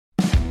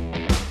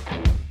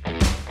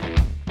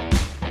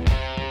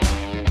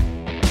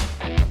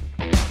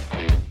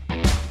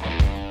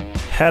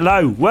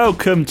Hello,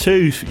 welcome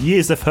to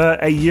Years of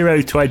Hurt, a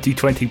Euro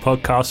 2020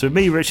 podcast with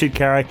me, Richard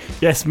Carey.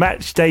 Yes,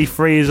 match day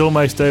 3 is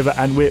almost over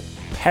and we're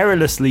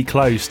perilously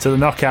close to the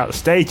knockout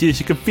stages.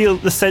 You can feel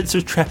the sense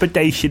of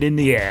trepidation in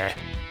the air.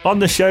 On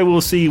the show, we'll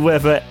see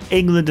whether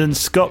England and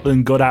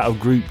Scotland got out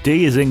of Group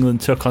D as England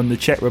took on the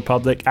Czech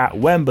Republic at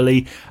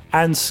Wembley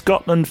and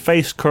Scotland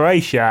faced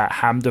Croatia at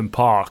Hampden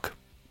Park.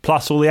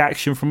 Plus all the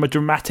action from a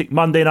dramatic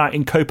Monday night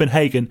in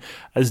Copenhagen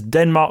as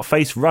Denmark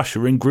faced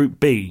Russia in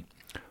Group B.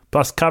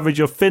 Plus coverage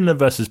of Finland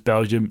versus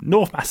Belgium,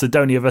 North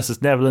Macedonia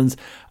versus Netherlands,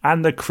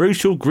 and the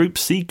crucial Group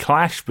C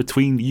clash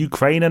between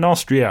Ukraine and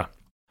Austria.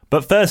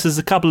 But first, there's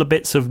a couple of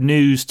bits of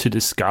news to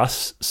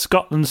discuss.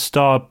 Scotland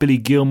star Billy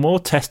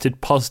Gilmour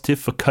tested positive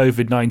for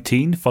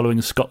COVID-19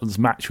 following Scotland's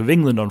match with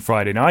England on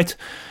Friday night.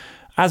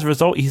 As a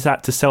result, he's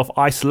had to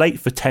self-isolate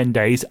for 10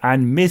 days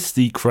and miss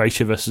the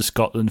Croatia versus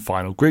Scotland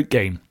final group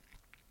game.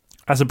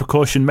 As a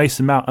precaution,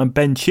 Mason Mount and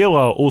Ben Chilwell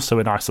are also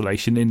in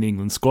isolation in the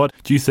England squad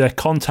due to their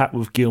contact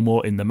with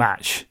Gilmour in the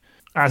match.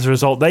 As a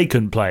result, they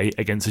couldn't play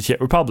against the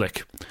Czech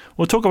Republic.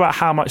 We'll talk about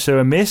how much they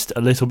were missed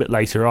a little bit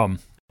later on.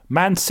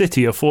 Man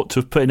City are thought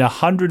to have put in a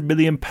 £100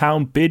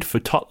 million bid for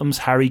Tottenham's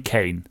Harry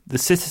Kane. The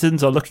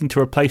citizens are looking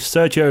to replace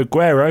Sergio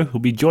Aguero,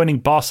 who'll be joining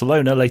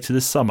Barcelona later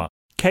this summer.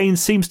 Kane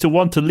seems to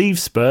want to leave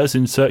Spurs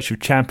in search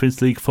of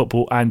Champions League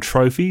football and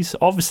trophies.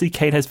 Obviously,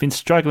 Kane has been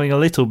struggling a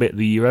little bit at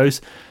the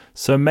Euros,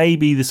 so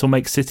maybe this will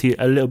make City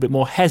a little bit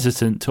more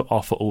hesitant to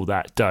offer all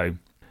that dough.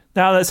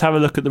 Now let's have a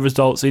look at the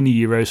results in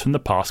the Euros from the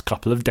past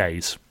couple of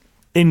days.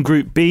 In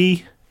Group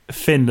B,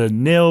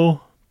 Finland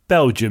 0,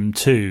 Belgium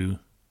 2,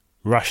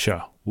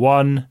 Russia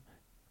 1,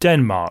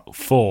 Denmark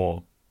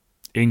 4.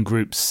 In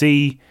Group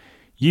C,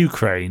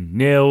 Ukraine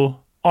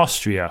 0,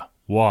 Austria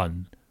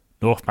 1,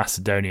 North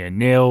Macedonia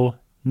 0,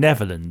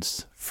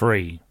 Netherlands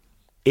 3.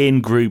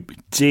 In Group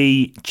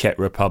D, Czech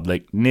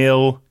Republic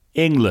 0,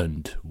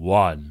 England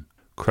 1.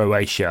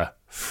 Croatia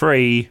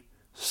 3,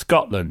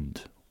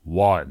 Scotland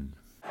 1.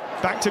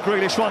 Back to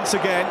Grealish once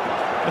again,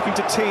 looking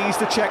to tease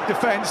the Czech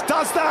defence.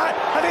 Does that,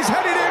 and is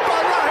headed in by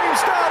Raheem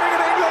Sterling,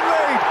 and England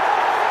lead.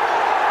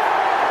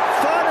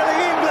 Finally,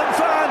 England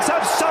fans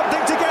have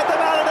something to get them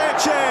out of their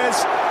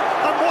chairs,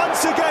 and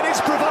once again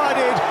it's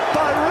provided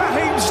by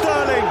Raheem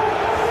Sterling.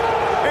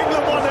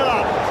 England 1-0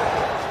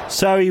 up.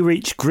 So he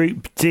reached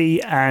Group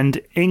D,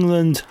 and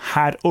England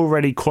had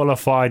already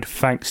qualified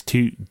thanks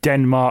to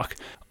Denmark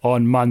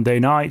on Monday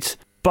night,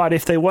 but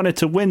if they wanted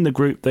to win the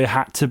group, they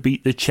had to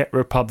beat the Czech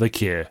Republic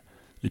here.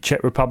 The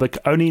Czech Republic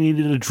only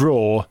needed a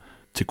draw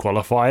to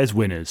qualify as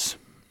winners.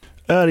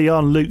 Early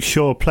on, Luke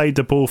Shaw played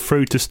the ball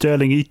through to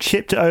Sterling. He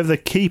chipped it over the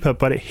keeper,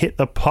 but it hit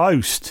the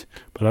post.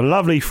 But a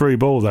lovely through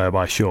ball there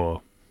by Shaw.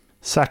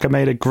 Saka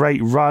made a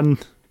great run.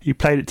 He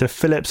played it to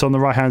Phillips on the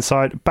right-hand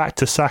side, back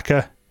to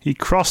Saka. He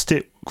crossed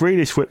it,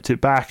 Grealish whipped it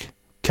back.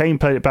 Kane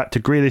played it back to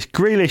Grealish.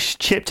 Grealish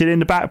chipped it in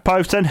the back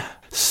post and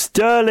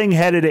Sterling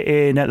headed it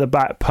in at the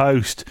back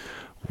post.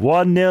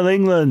 1-0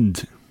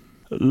 England.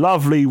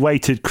 Lovely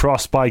weighted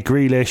cross by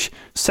Grealish,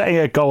 setting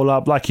a goal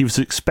up like he was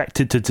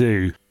expected to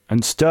do.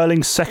 And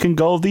Sterling's second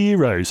goal of the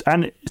Euros.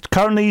 And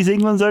currently he's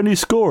England's only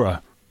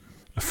scorer.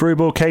 A through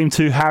ball came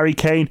to Harry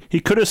Kane. He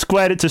could have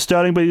squared it to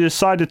Sterling, but he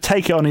decided to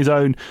take it on his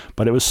own.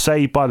 But it was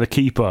saved by the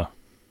keeper.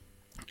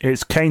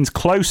 It's Kane's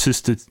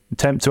closest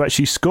attempt to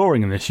actually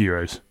scoring in this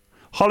Euros.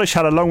 Hollish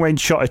had a long-range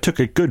shot. It took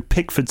a good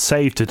Pickford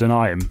save to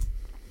deny him.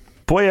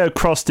 Boyo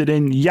crossed it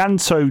in.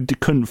 Janso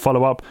couldn't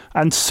follow up.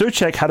 And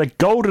Souček had a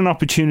golden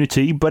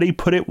opportunity, but he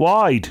put it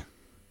wide.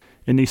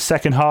 In the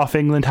second half,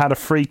 England had a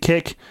free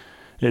kick.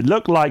 It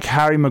looked like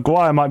Harry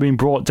Maguire might have been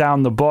brought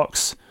down the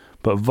box,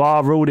 but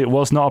VAR ruled it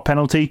was not a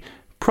penalty.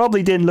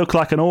 Probably didn't look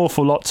like an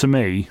awful lot to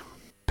me.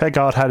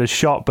 Pegard had a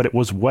shot, but it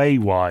was way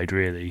wide,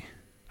 really.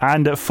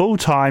 And at full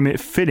time,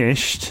 it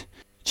finished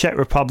Czech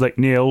Republic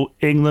 0,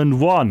 England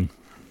 1.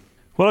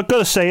 Well, I've got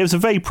to say, it was a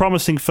very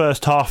promising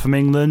first half from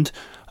England.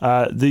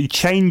 The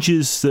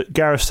changes that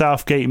Gareth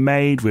Southgate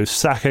made with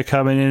Saka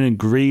coming in and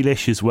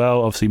Grealish as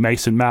well. Obviously,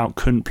 Mason Mount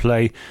couldn't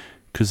play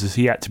because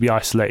he had to be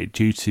isolated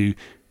due to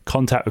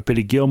contact with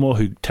Billy Gilmour,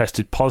 who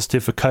tested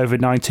positive for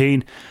COVID-19.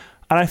 And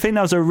I think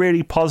that was a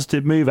really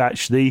positive move,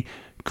 actually.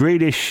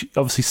 Grealish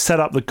obviously set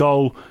up the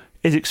goal,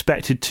 is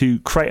expected to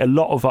create a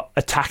lot of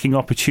attacking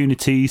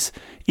opportunities.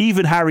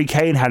 Even Harry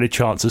Kane had a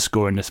chance of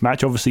scoring this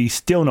match. Obviously, he's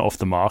still not off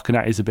the mark, and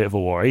that is a bit of a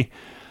worry.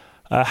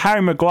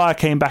 Harry Maguire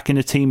came back in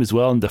the team as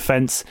well in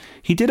defence.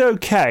 He did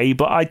okay,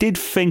 but I did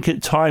think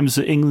at times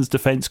that England's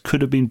defence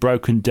could have been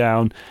broken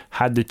down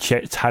had the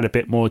Czechs had a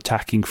bit more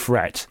attacking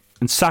threat.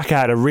 And Saka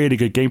had a really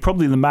good game,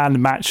 probably the man of the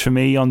match for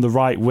me on the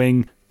right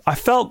wing. I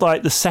felt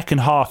like the second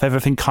half,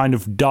 everything kind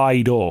of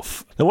died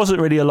off. There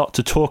wasn't really a lot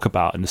to talk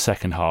about in the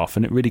second half,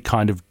 and it really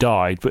kind of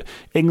died. But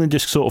England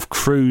just sort of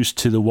cruised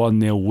to the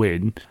 1-0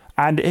 win.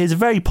 And it's a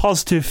very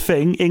positive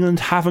thing. England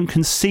haven't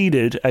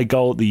conceded a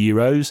goal at the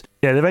Euros.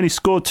 Yeah, they've only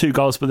scored 2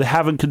 goals, but they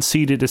haven't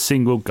conceded a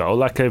single goal.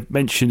 Like I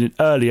mentioned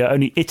earlier,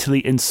 only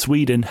Italy and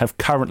Sweden have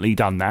currently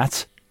done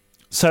that.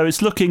 So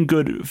it's looking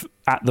good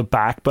at the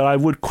back, but I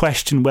would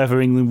question whether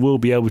England will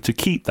be able to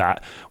keep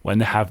that when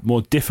they have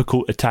more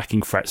difficult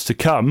attacking threats to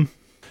come.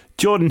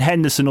 Jordan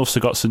Henderson also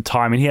got some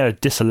time, and he had a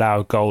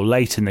disallowed goal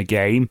late in the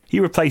game. He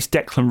replaced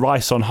Declan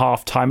Rice on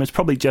half-time. It's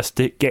probably just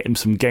to get him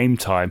some game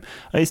time.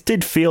 It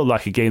did feel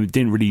like a game that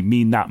didn't really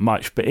mean that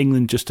much, but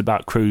England just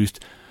about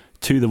cruised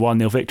to the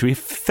 1-0 victory. It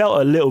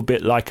felt a little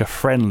bit like a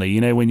friendly.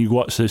 You know, when you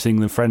watch those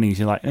England friendlies,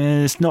 you're like,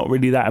 it's not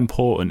really that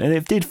important. And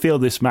it did feel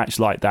this match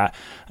like that.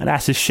 And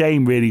that's a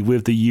shame, really,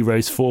 with the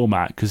Euros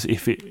format, because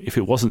if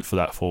it wasn't for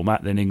that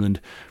format, then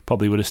England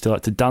probably would have still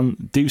had to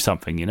do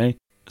something, you know.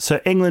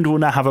 So England will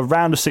now have a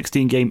round of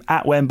 16 game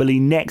at Wembley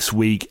next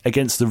week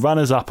against the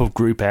runners-up of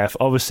Group F.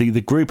 Obviously, the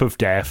group of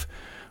death,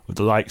 with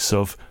the likes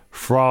of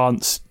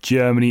France,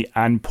 Germany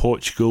and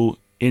Portugal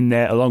in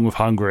there, along with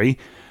Hungary.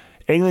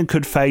 England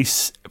could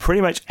face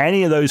pretty much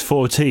any of those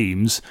four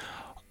teams.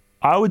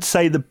 I would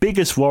say the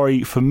biggest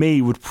worry for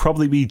me would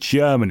probably be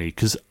Germany,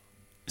 because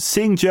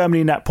seeing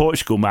Germany in that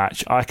Portugal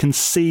match, I can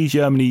see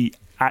Germany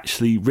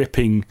actually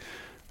ripping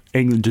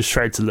England to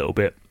shreds a little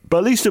bit. But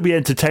at least it'll be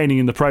entertaining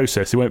in the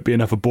process. It won't be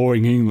another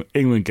boring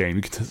England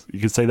game, you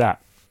could say that.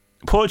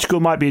 Portugal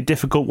might be a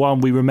difficult one.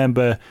 We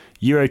remember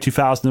Euro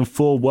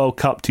 2004, World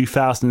Cup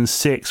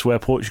 2006, where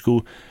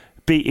Portugal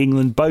beat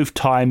England both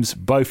times,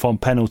 both on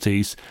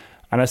penalties.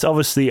 And that's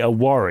obviously a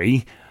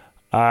worry.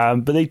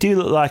 But they do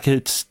look like a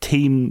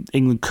team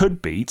England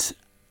could beat.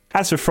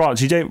 As for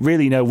France, you don't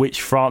really know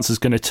which France is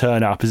going to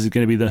turn up. Is it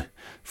going to be the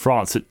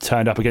France that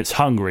turned up against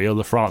Hungary or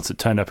the France that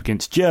turned up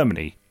against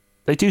Germany?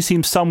 They do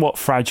seem somewhat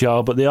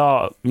fragile, but they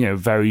are, a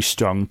very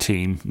strong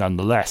team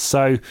nonetheless.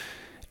 So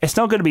it's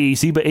not going to be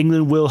easy, but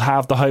England will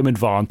have the home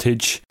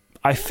advantage.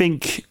 I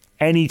think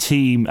any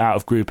team out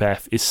of Group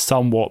F is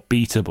somewhat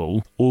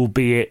beatable,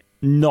 albeit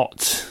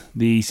not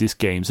the easiest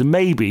games. And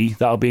maybe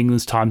that'll be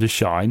England's time to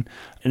shine.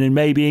 And then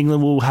maybe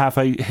England will have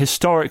a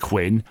historic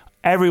win.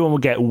 Everyone will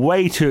get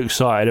way too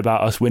excited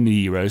about us winning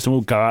the Euros and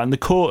we'll go out in the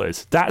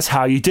quarters. That's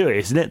how you do it,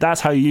 isn't it?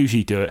 That's how you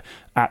usually do it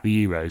at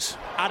the Euros.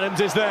 Adams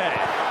is there.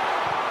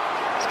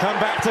 It's come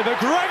back to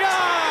McGregor!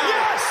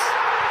 Yes!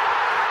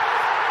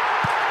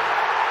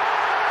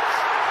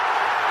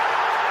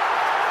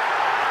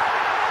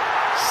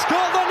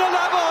 Scotland a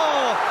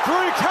level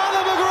through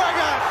Callum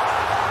McGregor.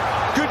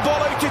 Good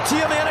ball out to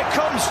Tierney and it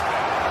comes.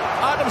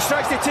 Adams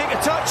tries to take a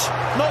touch,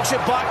 knocks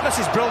it back. This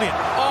is brilliant.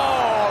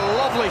 Oh,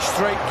 lovely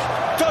strike.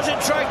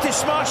 Doesn't try to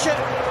smash it.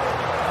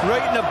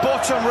 Right in the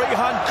bottom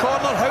right-hand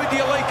corner. How do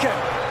you like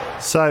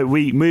it? So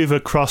we move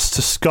across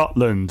to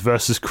Scotland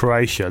versus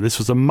Croatia. This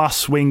was a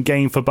must-win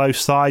game for both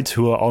sides,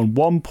 who are on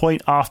 1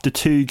 point after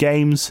 2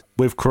 games,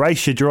 with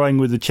Croatia drawing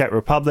with the Czech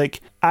Republic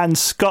and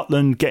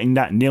Scotland getting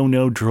that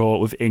 0-0 draw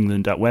with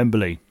England at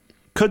Wembley.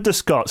 Could the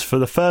Scots, for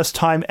the first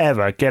time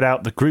ever, get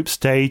out the group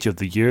stage of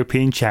the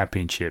European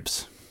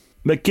Championships?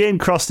 McGinn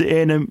crossed it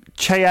in and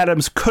Che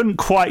Adams couldn't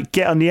quite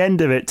get on the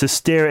end of it to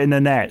steer it in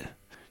the net.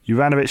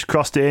 Juranovic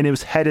crossed it in, it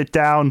was headed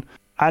down,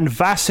 and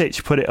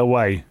Vasic put it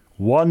away.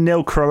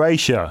 1-0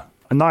 Croatia.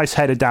 A nice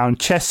header down,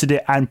 chested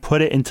it and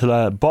put it into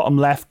the bottom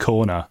left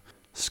corner.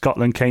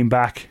 Scotland came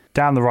back,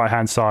 down the right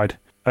hand side.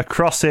 A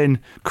cross in,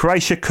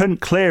 Croatia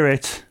couldn't clear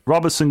it.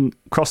 Robertson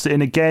crossed it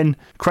in again.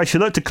 Croatia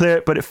looked to clear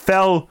it, but it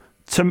fell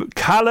to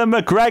Callum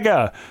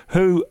McGregor,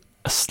 who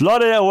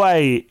slotted it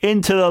away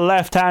into the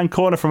left-hand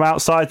corner from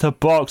outside the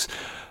box.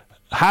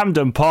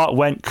 Hampden Park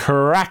went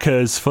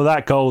crackers for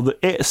that goal.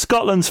 It's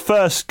Scotland's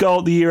first goal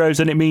at the Euros,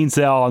 and it means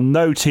there are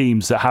no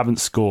teams that haven't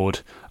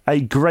scored. A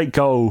great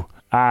goal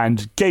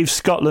and gave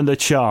Scotland a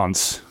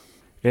chance.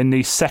 In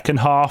the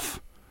second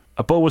half,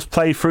 a ball was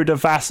played through to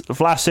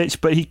Vlasic,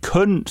 but he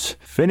couldn't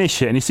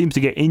finish it, and he seemed to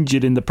get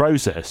injured in the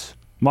process.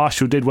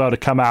 Marshall did well to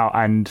come out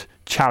and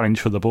challenge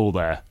for the ball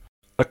there.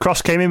 A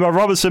cross came in by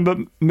Robertson, but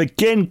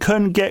McGinn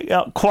couldn't get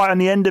up quite on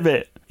the end of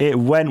it. It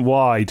went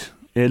wide.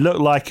 It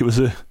looked like it was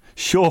a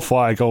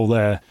surefire goal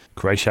there.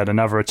 Croatia had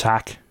another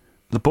attack.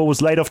 The ball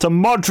was laid off to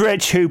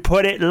Modric, who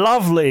put it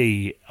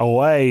lovely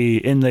away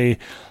in the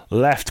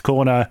left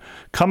corner.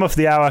 Come off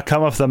the hour,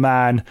 come off the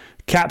man.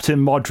 Captain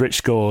Modric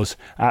scores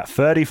at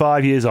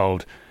 35 years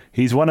old.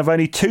 He's one of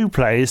only 2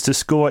 players to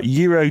score at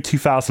Euro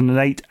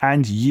 2008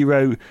 and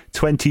Euro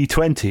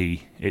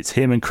 2020. It's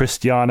him and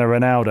Cristiano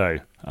Ronaldo.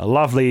 A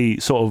lovely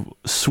sort of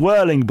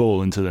swirling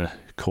ball into the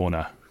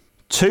corner.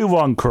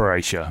 2-1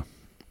 Croatia.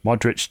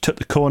 Modric took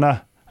the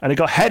corner and it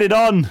got headed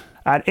on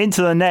and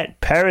into the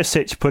net.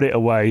 Perisic put it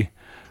away.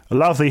 A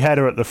lovely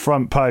header at the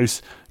front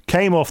post,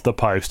 came off the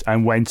post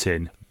and went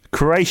in.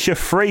 Croatia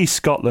 3,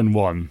 Scotland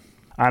 1.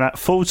 And at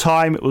full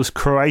time it was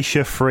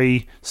Croatia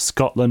 3,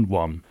 Scotland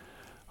 1.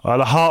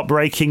 Well, a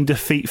heartbreaking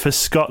defeat for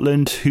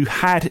Scotland, who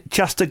had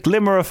just a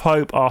glimmer of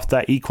hope after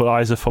that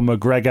equaliser from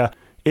McGregor.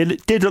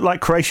 It did look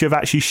like Croatia have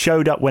actually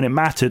showed up when it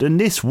mattered,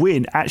 and this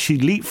win actually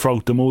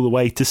leapfrogged them all the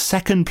way to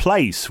second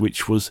place,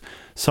 which was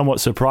somewhat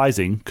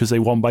surprising because they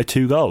won by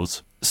 2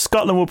 goals.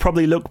 Scotland will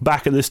probably look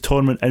back at this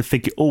tournament and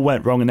think it all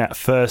went wrong in that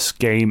first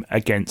game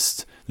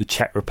against the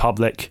Czech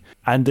Republic,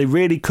 and they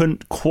really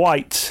couldn't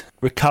quite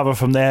recover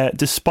from there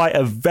despite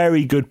a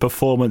very good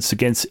performance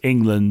against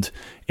England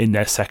in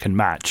their second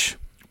match.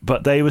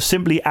 But they were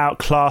simply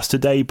outclassed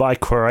today by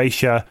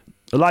Croatia.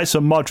 The likes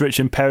of Modric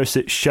and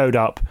Perisic showed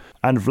up,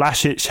 and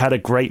Vlasic had a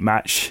great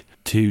match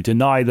to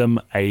deny them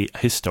a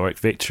historic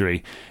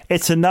victory.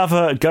 It's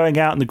another going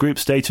out in the group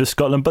stage for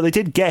Scotland, but they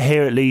did get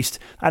here at least.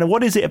 And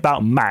what is it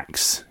about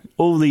Max?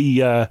 All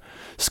the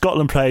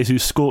Scotland players who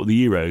scored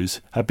the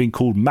Euros have been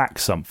called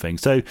Max something.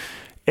 So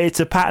it's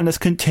a pattern that's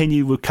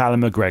continued with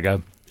Callum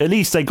McGregor. At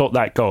least they got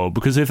that goal,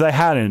 because if they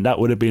hadn't, that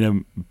would have been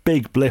a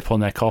big blip on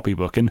their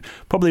copybook and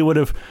probably would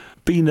have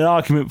been an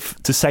argument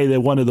to say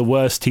they're one of the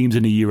worst teams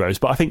in the Euros.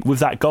 But I think with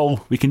that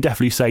goal, we can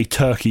definitely say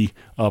Turkey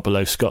are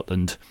below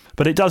Scotland.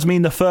 But it does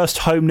mean the first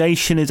home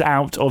nation is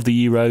out of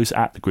the Euros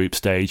at the group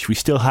stage. We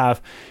still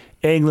have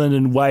England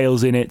and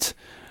Wales in it.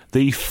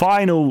 The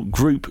final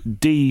Group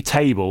D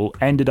table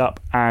ended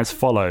up as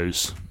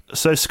follows.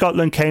 So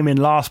Scotland came in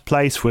last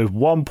place with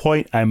 1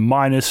 point and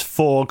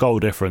 -4 goal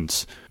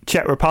difference.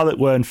 Czech Republic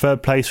were in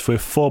third place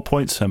with 4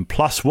 points and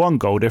 +1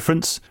 goal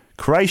difference.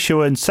 Croatia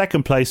were in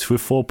second place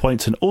with 4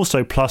 points and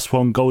also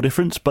 +1 goal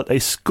difference, but they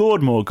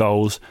scored more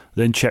goals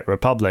than Czech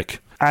Republic.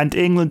 And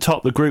England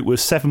topped the group with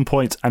 7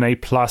 points and a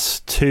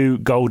 +2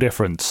 goal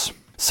difference.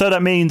 So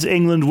that means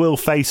England will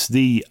face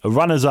the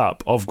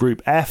runners-up of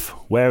Group F,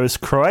 whereas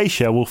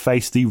Croatia will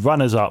face the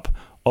runners-up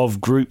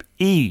of Group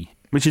E,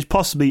 which is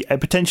possibly a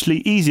potentially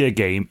easier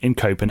game in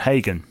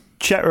Copenhagen.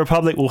 Czech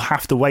Republic will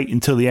have to wait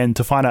until the end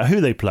to find out who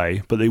they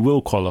play, but they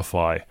will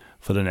qualify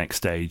for the next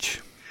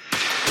stage.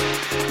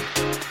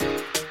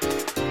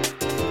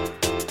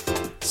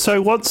 So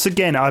once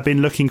again, I've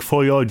been looking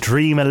for your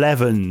Dream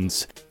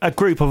 11s, a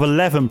group of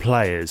 11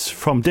 players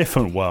from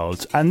different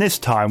worlds, and this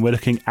time we're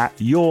looking at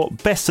your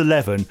best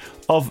 11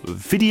 of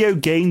video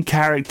game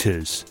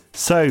characters.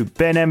 So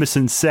Ben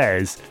Emerson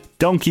says,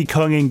 Donkey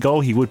Kong in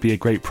goal, he would be a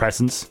great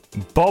presence.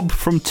 Bob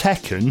from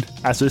Tekken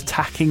as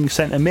attacking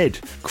centre mid.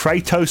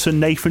 Kratos and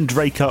Nathan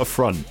Drake up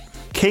front.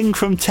 King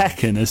from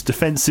Tekken as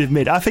defensive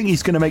mid. I think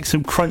he's going to make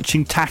some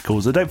crunching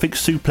tackles. I don't think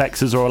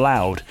suplexes are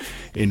allowed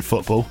in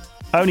football.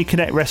 Only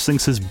Connect Wrestling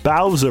says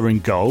Bowser in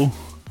goal.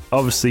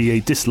 Obviously a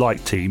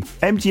disliked team.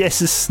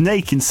 MGS's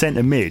Snake in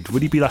centre mid.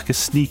 Would he be like a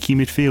sneaky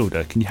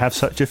midfielder? Can you have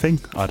such a thing?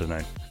 I don't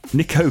know.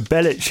 Nico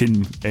Bellic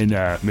in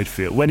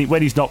midfield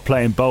when he's not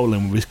playing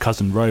bowling with his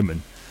cousin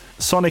Roman.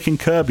 Sonic and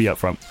Kirby up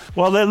front.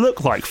 Well, they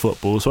look like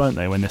footballs, won't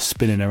they, when they're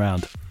spinning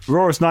around?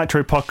 Rora's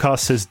Nitro podcast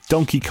says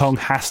Donkey Kong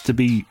has to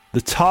be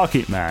the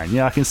target man.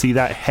 Yeah, I can see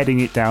that heading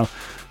it down.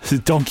 So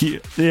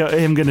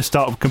I'm going to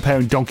start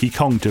comparing Donkey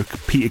Kong to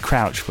Peter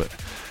Crouch, but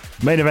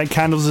Main Event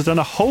Candles has done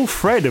a whole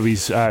thread of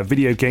his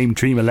video game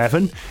Dream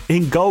 11.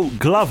 In goal,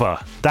 Glover.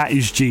 That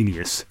is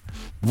genius.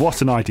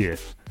 What an idea.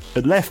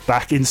 At left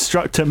back,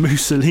 Instructor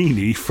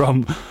Mussolini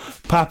from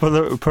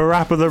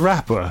Parappa the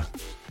Rapper.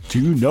 Do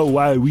you know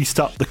why we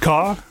stopped the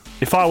car?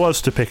 If I was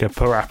to pick a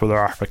Parappa the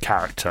Rapper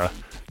character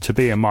to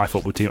be in my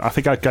football team, I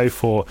think I'd go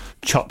for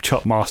Chop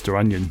Chop Master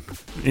Onion.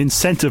 In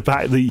centre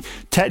back, the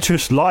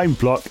Tetris line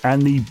block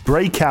and the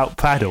breakout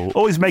paddle.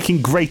 Always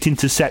making great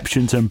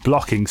interceptions and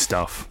blocking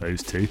stuff,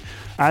 those two.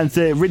 And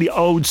they're really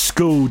old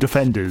school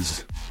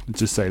defenders. Let's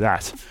just say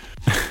that.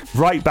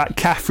 Right back,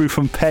 Cafu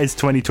from PES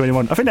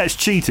 2021. I think that's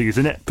cheating,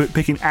 isn't it? But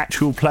picking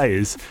actual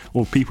players,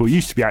 or people who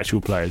used to be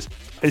actual players.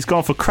 It's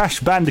gone for Crash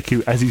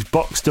Bandicoot as his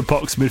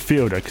box-to-box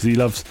midfielder because he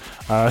loves,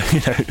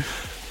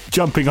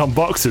 jumping on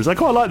boxers. I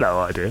quite like that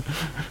idea.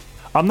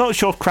 I'm not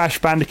sure if Crash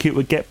Bandicoot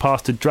would get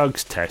past a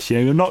drugs test.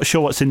 I'm not sure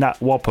what's in that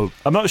Whopper.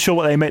 I'm not sure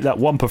what they make that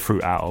Whopper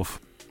fruit out of.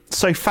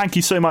 So thank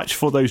you so much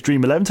for those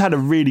Dream 11s. Had a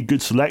really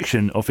good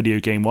selection of video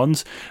game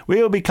ones.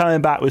 We will be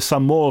coming back with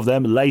some more of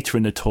them later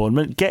in the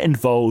tournament. Get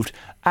involved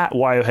at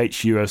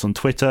YOH Euros on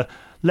Twitter.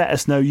 Let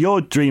us know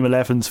your Dream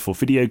 11s for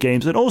video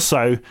games, and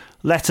also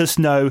let us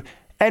know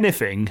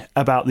anything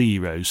about the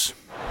Euros.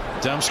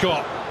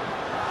 Damscott.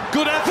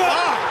 Good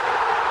effort!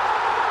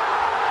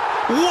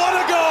 What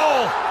a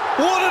goal!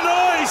 What a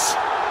noise!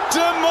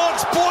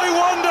 Denmark's boy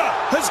wonder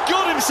has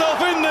got himself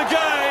in the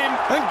game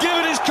and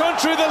given his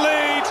country the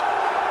lead.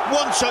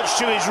 One touch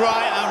to his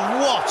right, and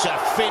what a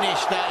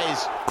finish that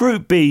is.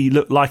 Group B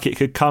looked like it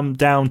could come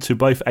down to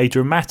both a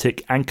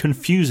dramatic and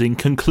confusing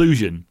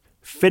conclusion.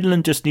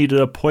 Finland just needed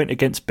a point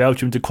against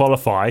Belgium to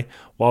qualify,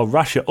 while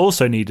Russia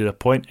also needed a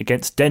point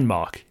against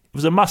Denmark. It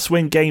was a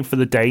must-win game for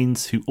the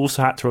Danes, who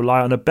also had to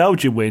rely on a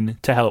Belgian win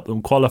to help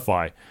them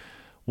qualify.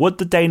 Would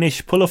the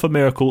Danish pull off a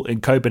miracle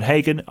in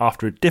Copenhagen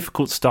after a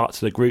difficult start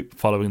to the group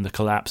following the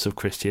collapse of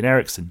Christian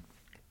Eriksen?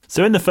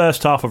 So in the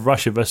first half of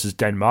Russia versus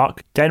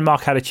Denmark,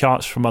 Denmark had a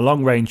chance from a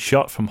long-range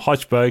shot from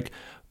Højbjerg,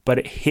 but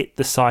it hit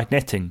the side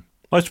netting.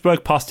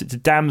 Højbjerg passed it to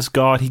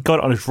Damsgaard, he got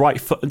it on his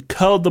right foot and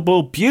curled the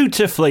ball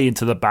beautifully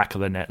into the back of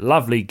the net.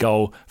 Lovely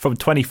goal from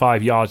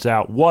 25 yards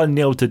out,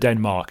 1-0 to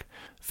Denmark.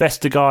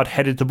 Vestergaard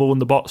headed the ball in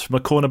the box from a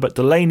corner, but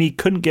Delaney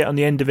couldn't get on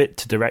the end of it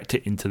to direct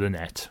it into the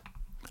net.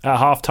 At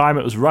half-time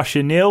it was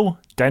Russia 0,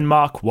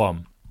 Denmark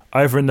 1.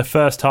 Over in the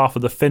first half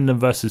of the Finland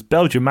versus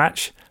Belgium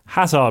match,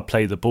 Hazard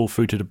played the ball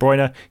through to De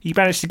Bruyne. He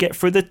managed to get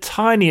through the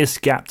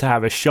tiniest gap to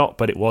have a shot,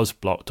 but it was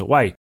blocked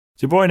away.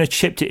 De Bruyne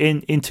chipped it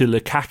into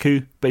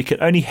Lukaku, but he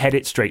could only head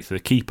it straight to the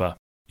keeper.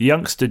 The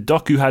youngster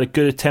Doku had a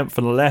good attempt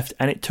from the left,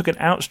 and it took an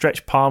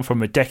outstretched palm from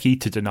Radecki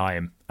to deny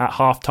him. At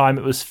half-time,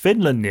 it was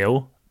Finland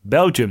 0,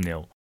 Belgium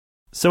 0.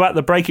 So at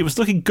the break, it was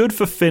looking good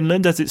for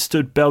Finland as it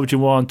stood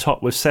Belgium on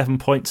top with 7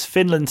 points,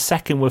 Finland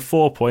second with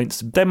 4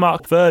 points,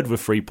 Denmark third with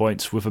 3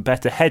 points, with a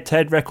better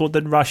head-to-head record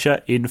than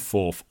Russia in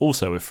fourth,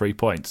 also with 3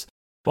 points.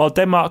 While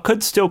Denmark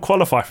could still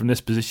qualify from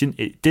this position,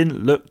 it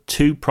didn't look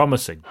too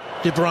promising.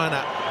 De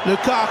Bruyne,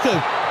 Lukaku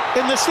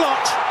in the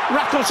slot,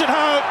 rattles it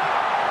home.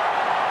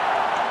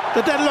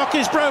 The deadlock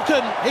is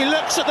broken. He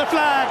looks at the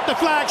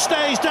flag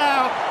stays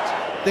down.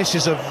 This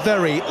is a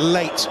very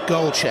late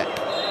goal check.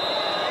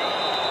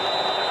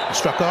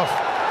 Struck off.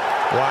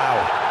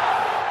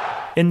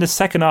 Wow. In the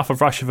second half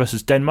of Russia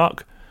versus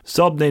Denmark,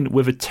 Zobnin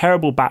with a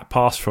terrible back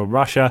pass from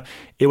Russia.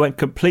 It went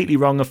completely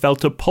wrong and fell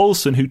to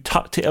Poulsen, who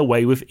tucked it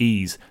away with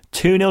ease.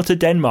 2-0 to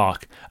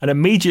Denmark. And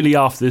immediately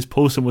after this,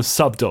 Poulsen was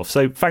subbed off.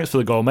 So thanks for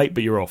the goal, mate,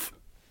 but you're off.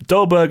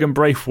 Dolberg and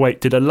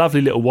Braithwaite did a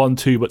lovely little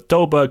 1-2, but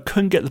Dolberg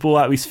couldn't get the ball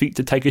out of his feet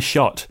to take a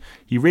shot.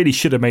 He really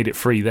should have made it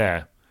free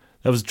there.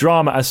 There was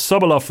drama as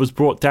Sobolov was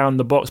brought down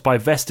the box by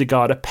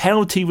Vestergaard. A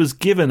penalty was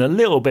given, a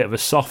little bit of a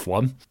soft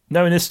one.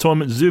 Now in this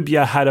tournament,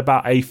 Zubia had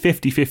about a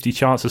 50-50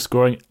 chance of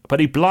scoring,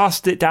 but he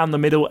blasted it down the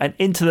middle and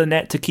into the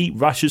net to keep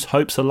Russia's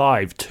hopes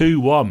alive,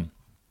 2-1.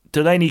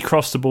 Delaney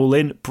crossed the ball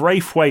in,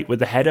 Braithwaite with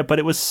the header, but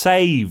it was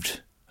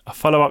saved. A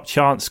follow-up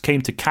chance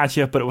came to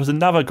Kaja, but it was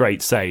another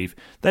great save.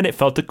 Then it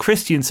fell to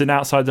Christiansen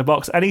outside the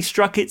box, and he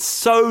struck it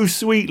so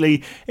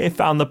sweetly, it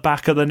found the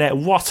back of the net.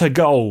 What a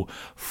goal!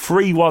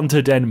 3-1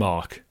 to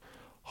Denmark.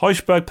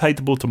 Højbjerg played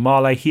the ball to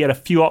Marley. He had a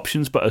few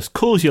options, but as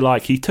cool as you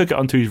like, he took it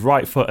onto his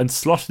right foot and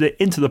slotted it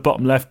into the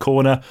bottom left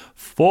corner.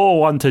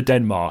 4-1 to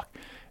Denmark.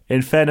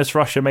 In fairness,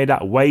 Russia made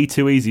that way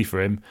too easy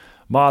for him.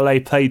 Marley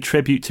played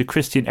tribute to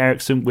Christian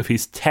Eriksen with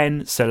his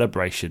 10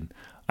 celebration.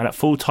 And at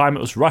full time,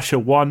 it was Russia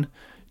 1,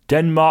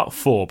 Denmark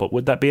 4, but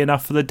would that be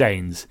enough for the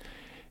Danes?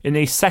 In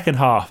the second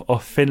half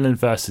of Finland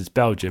versus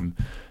Belgium,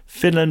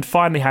 Finland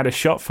finally had a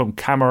shot from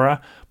Camara,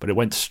 but it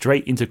went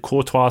straight into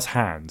Courtois'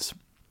 hands.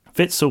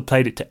 Witsel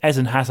played it to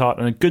Eden Hazard,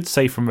 and a good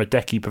save from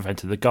Radecki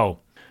prevented the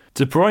goal.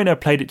 De Bruyne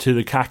played it to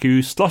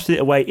Lukaku, slotted it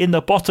away in the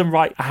bottom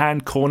right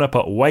hand corner,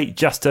 but wait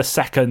just a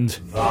second.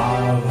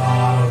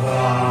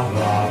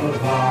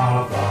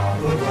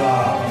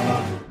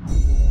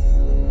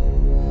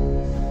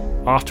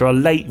 After a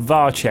late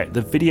VAR check,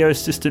 the video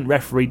assistant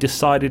referee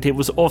decided it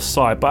was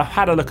offside, but I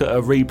had a look at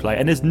a replay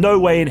and there's no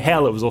way in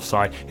hell it was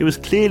offside. It was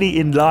clearly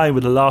in line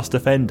with the last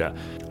defender.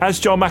 As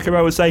John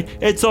McEnroe would say,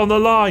 it's on the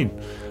line.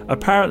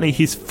 Apparently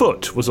his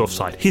foot was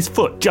offside. His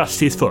foot, just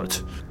his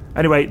foot.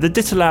 Anyway, the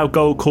disallowed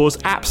goal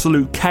caused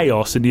absolute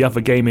chaos in the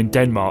other game in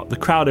Denmark. The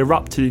crowd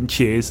erupted in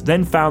cheers,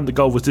 then found the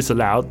goal was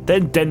disallowed,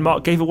 then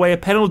Denmark gave away a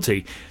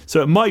penalty.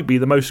 So it might be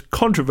the most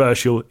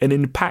controversial and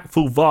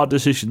impactful VAR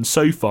decision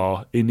so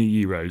far in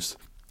the Euros.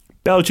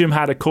 Belgium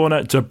had a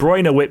corner, De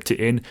Bruyne whipped it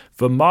in,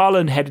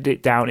 Vermaelen headed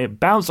it down, it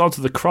bounced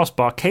onto the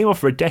crossbar, came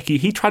off Radecki,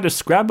 he tried to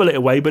scramble it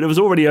away but it was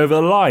already over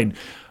the line.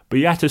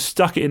 Boyata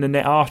stuck it in the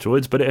net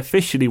afterwards, but it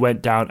officially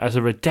went down as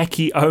a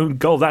Radecki own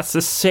goal. That's the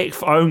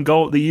 6th own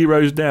goal at the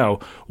Euros now.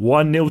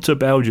 1-0 to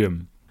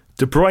Belgium.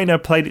 De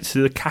Bruyne played it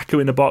to Lukaku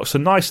in the box. A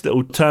nice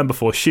little turn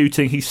before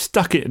shooting. He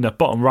stuck it in the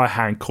bottom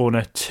right-hand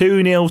corner.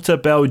 2-0 to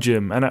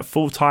Belgium. And at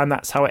full time,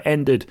 that's how it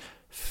ended.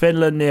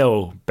 Finland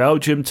 0,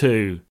 Belgium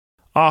 2.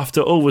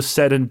 After all was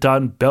said and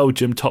done,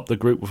 Belgium topped the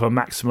group with a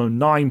maximum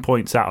 9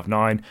 points out of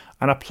 9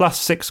 and a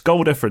 +6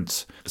 goal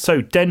difference.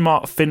 So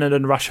Denmark, Finland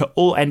and Russia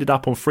all ended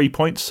up on 3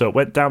 points, so it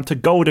went down to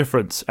goal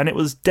difference. And it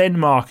was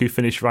Denmark who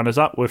finished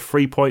runners-up with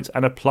 3 points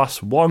and a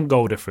 +1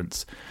 goal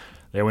difference.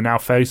 They will now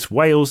face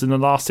Wales in the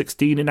last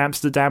 16 in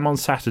Amsterdam on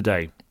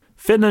Saturday.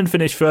 Finland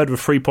finished third with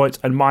 3 points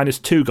and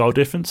 -2 goal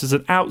difference. There's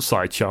an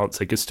outside chance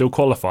they could still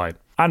qualify.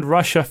 And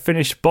Russia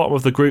finished bottom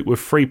of the group with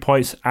 3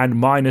 points and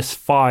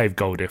 -5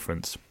 goal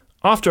difference.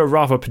 After a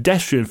rather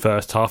pedestrian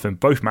first half in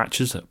both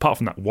matches, apart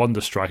from that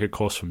wonder strike of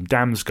course from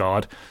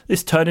Damsgaard,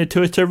 this turned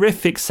into a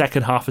terrific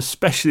second half,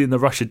 especially in the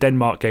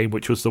Russia-Denmark game,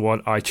 which was the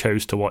one I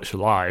chose to watch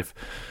live.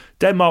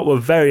 Denmark were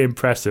very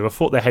impressive. I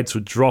thought their heads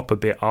would drop a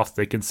bit after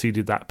they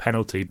conceded that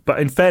penalty, but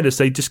in fairness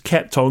they just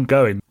kept on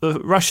going. The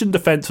Russian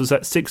defence was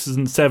at 6s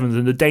and 7s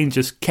and the Danes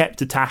just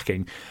kept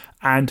attacking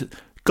and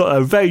got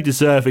a very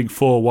deserving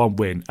 4-1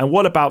 win. And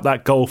what about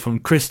that goal from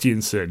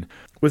Christiansen?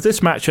 With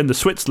this match and the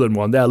Switzerland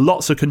one, there are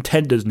lots of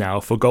contenders now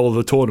for goal of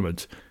the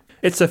tournament.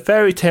 It's a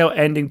fairy tale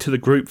ending to the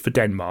group for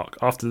Denmark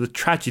after the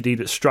tragedy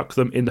that struck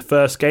them in the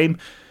first game.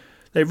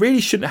 They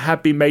really shouldn't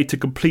have been made to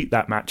complete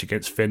that match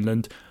against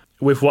Finland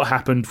with what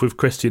happened with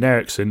Christian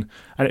Eriksen,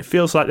 and it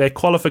feels like their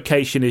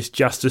qualification is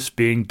justice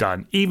being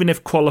done, even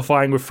if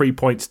qualifying with 3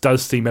 points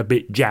does seem a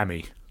bit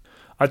jammy.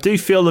 I do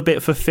feel a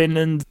bit for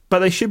Finland, but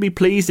they should be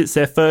pleased it's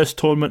their first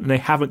tournament and they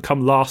haven't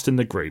come last in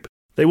the group.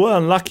 They were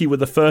unlucky with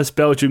the first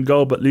Belgium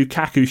goal, but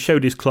Lukaku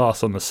showed his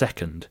class on the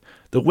second.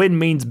 The win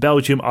means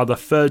Belgium are the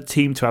third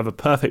team to have a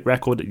perfect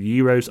record at the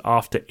Euros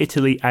after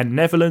Italy and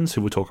Netherlands,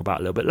 who we'll talk about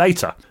a little bit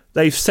later.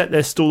 They've set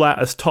their stall out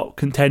as top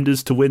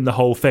contenders to win the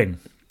whole thing.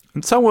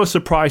 And some were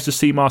surprised to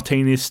see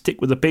Martinez stick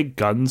with the big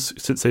guns,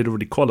 since they'd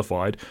already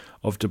qualified,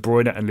 of De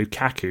Bruyne and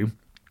Lukaku.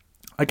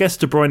 I guess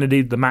De Bruyne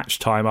needed the match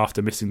time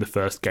after missing the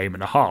first game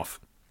and a half.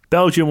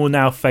 Belgium will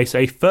now face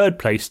a third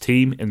place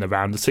team in the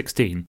round of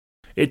 16.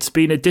 It's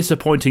been a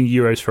disappointing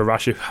Euros for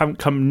Russia, who haven't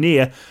come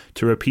near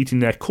to repeating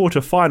their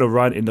quarter-final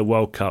run in the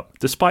World Cup,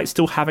 despite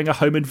still having a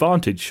home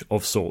advantage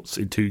of sorts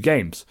in 2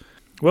 games.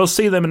 We'll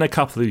see them in a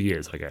couple of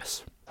years, I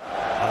guess.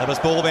 There was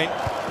Balbin.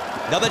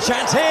 Another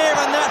chance here,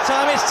 and that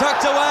time it's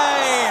tucked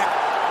away.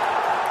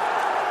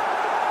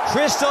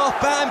 Christoph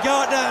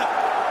Baumgartner.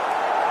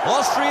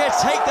 Austria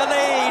take the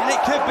lead, and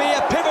it could be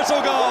a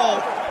pivotal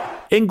goal.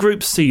 In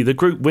Group C, the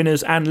group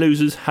winners and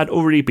losers had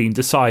already been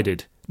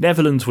decided.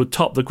 Netherlands would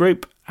top the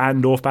group,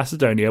 and North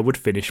Macedonia would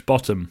finish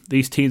bottom.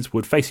 These teams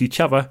would face each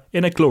other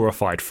in a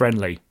glorified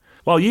friendly,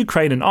 while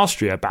Ukraine and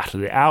Austria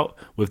battled it out,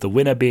 with the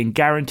winner being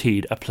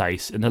guaranteed a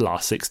place in the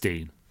last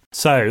 16.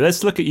 So,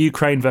 let's look at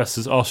Ukraine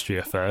versus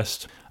Austria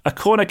first. A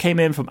corner came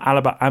in from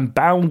Alaba and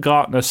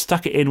Baumgartner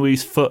stuck it in with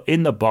his foot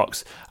in the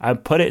box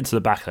and put it into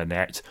the back of the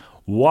net.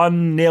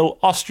 1-0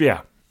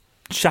 Austria.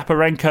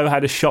 Shaparenko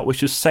had a shot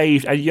which was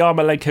saved and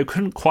Yarmolenko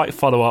couldn't quite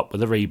follow up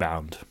with a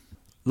rebound.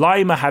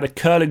 Lima had a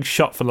curling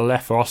shot from the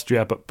left for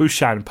Austria, but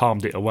Bushan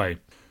palmed it away.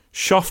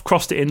 Schoff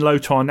crossed it in low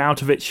to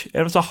Arnautovic.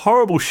 It was a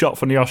horrible shot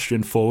from the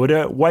Austrian forward. It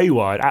went way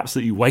wide,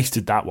 absolutely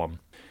wasted that one.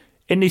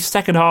 In the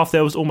second half,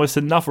 there was almost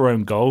another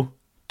own goal.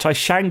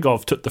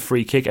 Tyshangov took the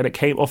free kick and it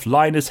came off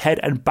Liner's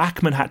head and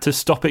Bachmann had to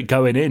stop it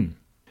going in.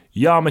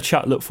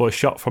 Yarmachuk looked for a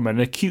shot from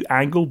an acute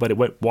angle, but it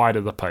went wide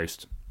of the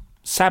post.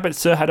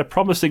 Sabitzer had a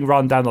promising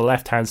run down the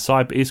left-hand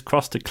side, but his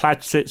cross to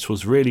Kladžić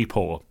was really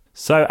poor.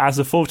 So as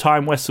the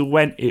full-time whistle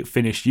went, it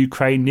finished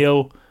Ukraine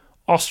 0,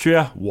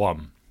 Austria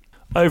 1.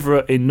 Over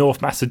in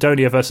North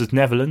Macedonia versus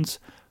Netherlands,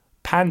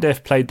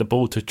 Pandev played the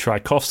ball to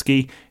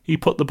Tchaikovsky. He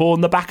put the ball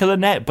in the back of the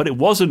net, but it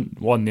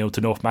wasn't 1-0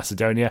 to North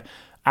Macedonia,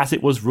 as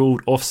it was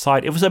ruled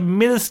offside. It was a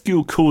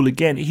minuscule call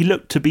again. He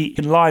looked to be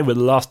in line with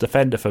the last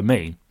defender for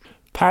me.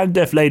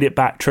 Pandev laid it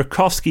back.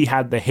 Tchaikovsky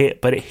had the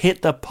hit, but it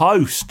hit the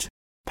post.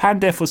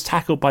 Pandev was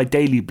tackled by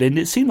Daley Blind.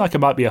 It seemed like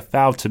it might be a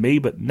foul to me,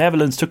 but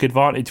Netherlands took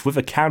advantage with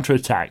a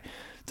counter-attack.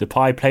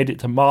 Depay played it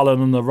to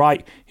Marlon on the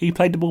right. He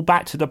played the ball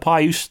back to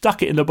Depay, who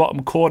stuck it in the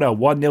bottom corner,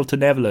 1-0 to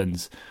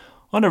Netherlands.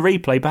 On a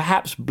replay,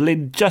 perhaps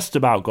Blind just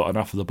about got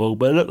enough of the ball,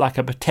 but it looked like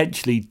a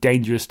potentially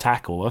dangerous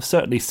tackle. I've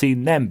certainly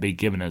seen them be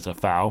given as a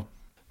foul.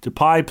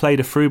 Depay played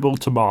a through ball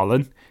to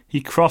Marlon.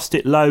 He crossed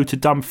it low to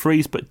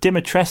Dumfries, but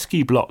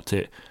Dimitrescu blocked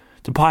it.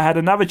 Depay had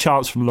another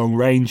chance from long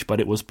range, but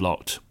it was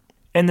blocked.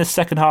 In the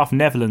second half,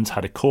 Netherlands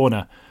had a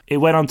corner. It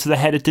went onto the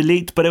header De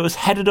Ligt, but it was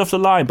headed off the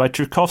line by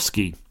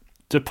Tchaikovsky.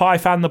 Depay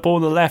found the ball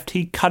on the left.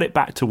 He cut it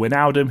back to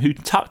Wijnaldum, who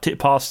tucked it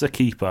past the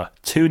keeper.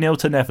 2-0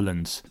 to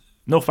Netherlands.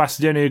 North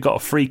Macedonia got a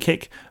free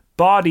kick.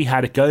 Bardi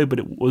had a go, but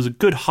it was a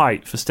good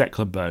height for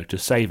Stekelenburg to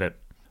save it.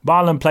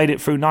 Marlon played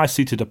it through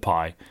nicely to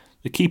Depay.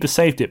 The keeper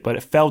saved it, but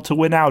it fell to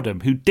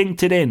Wijnaldum, who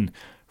dinked it in.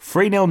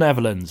 3-0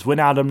 Netherlands.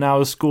 Wijnaldum now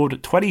has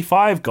scored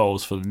 25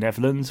 goals for the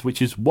Netherlands, which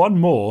is one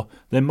more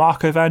than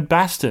Marco van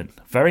Basten.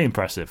 Very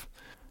impressive.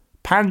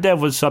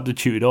 Pandev was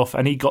substituted off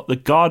and he got the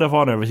guard of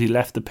honour as he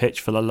left the pitch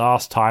for the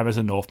last time as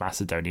a North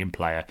Macedonian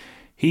player.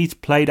 He's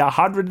played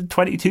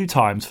 122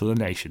 times for the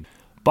nation.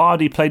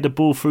 Bardi played the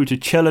ball through to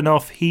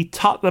Chilinov. He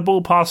tucked the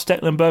ball past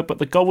Stekelenburg, but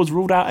the goal was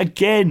ruled out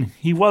again.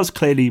 He was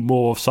clearly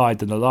more offside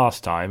than the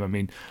last time. I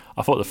mean,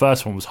 I thought the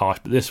first one was harsh,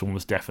 but this one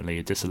was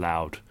definitely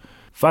disallowed.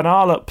 Van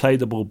Aert played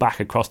the ball back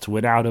across to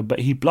Wijnaldum, but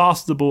he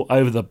blasted the ball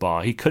over the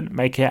bar. He couldn't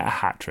make it a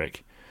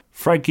hat-trick.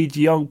 Frankie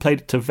de Jong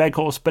played it to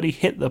Weghorst, but he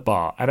hit the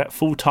bar, and at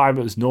full time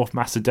it was North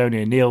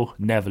Macedonia 0,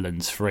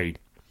 Netherlands 3.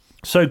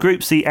 So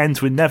Group C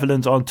ends with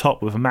Netherlands on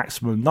top with a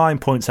maximum of 9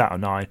 points out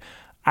of 9,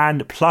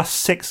 and plus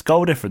 6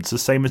 goal difference, the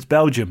same as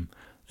Belgium.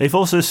 They've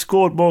also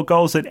scored more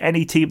goals than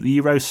any team at the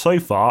Euros so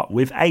far,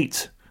 with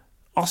 8.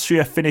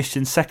 Austria finished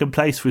in second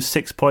place with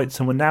 6 points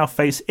and will now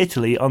face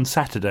Italy on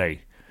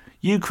Saturday.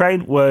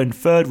 Ukraine were in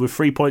third with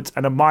 3 points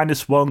and a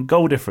 -1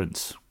 goal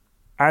difference.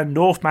 And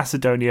North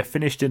Macedonia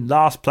finished in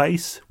last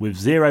place with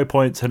 0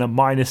 points and a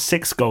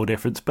 -6 goal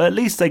difference, but at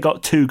least they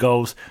got 2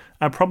 goals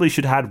and probably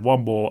should have had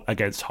one more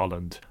against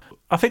Holland.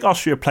 I think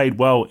Austria played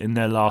well in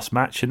their last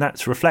match, and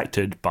that's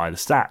reflected by the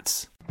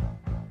stats.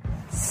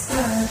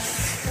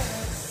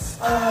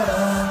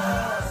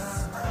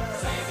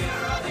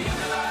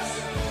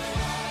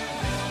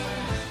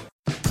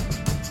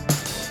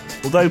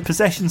 Although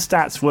possession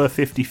stats were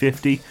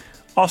 50-50,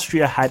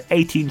 Austria had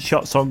 18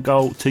 shots on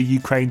goal to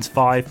Ukraine's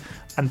 5,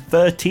 and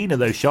 13 of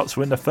those shots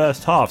were in the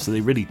first half, so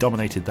they really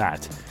dominated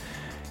that.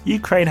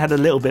 Ukraine had a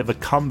little bit of a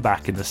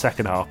comeback in the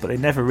second half, but they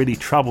never really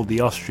troubled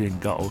the Austrian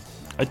goal.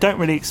 I don't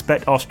really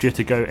expect Austria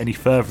to go any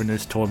further in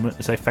this tournament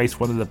as they face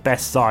one of the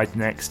best sides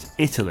next,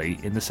 Italy,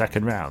 in the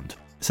second round.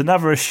 It's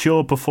another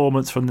assured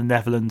performance from the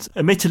Netherlands.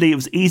 Admittedly, it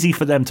was easy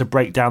for them to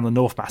break down the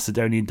North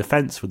Macedonian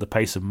defence with the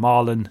pace of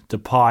Marlon,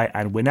 Depay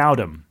and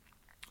Wijnaldum.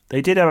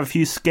 They did have a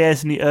few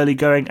scares in the early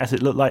going, as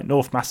it looked like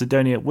North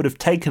Macedonia would have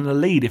taken the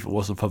lead if it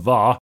wasn't for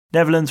VAR.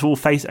 Netherlands will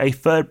face a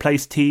third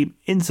place team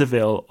in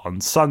Seville on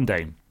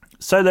Sunday.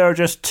 So there are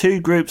just 2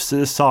 groups to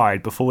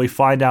decide before we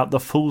find out the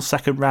full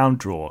second round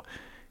draw.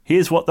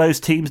 Here's what those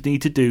teams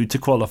need to do to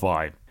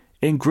qualify.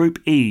 In Group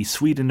E,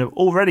 Sweden have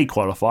already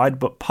qualified,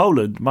 but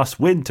Poland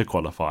must win to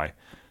qualify.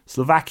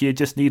 Slovakia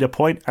just need a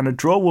point, and a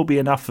draw will be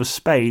enough for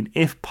Spain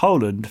if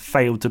Poland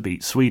fail to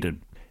beat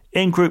Sweden.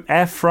 In Group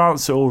F,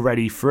 France are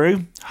already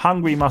through.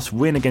 Hungary must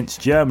win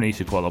against Germany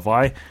to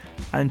qualify,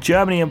 and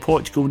Germany and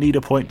Portugal need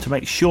a point to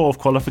make sure of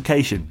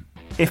qualification.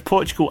 If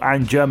Portugal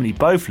and Germany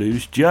both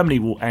lose, Germany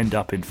will end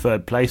up in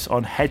third place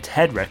on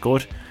head-to-head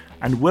record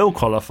and will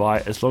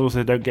qualify as long as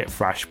they don't get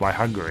thrashed by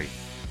Hungary.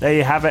 There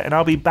you have it, and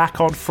I'll be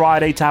back on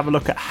Friday to have a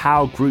look at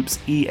how Groups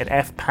E and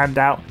F panned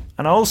out,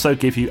 and I'll also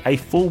give you a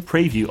full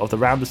preview of the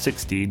round of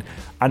 16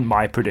 and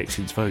my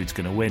predictions for who's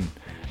going to win.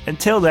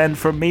 Until then,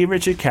 from me,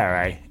 Richard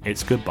Carey,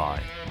 it's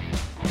goodbye.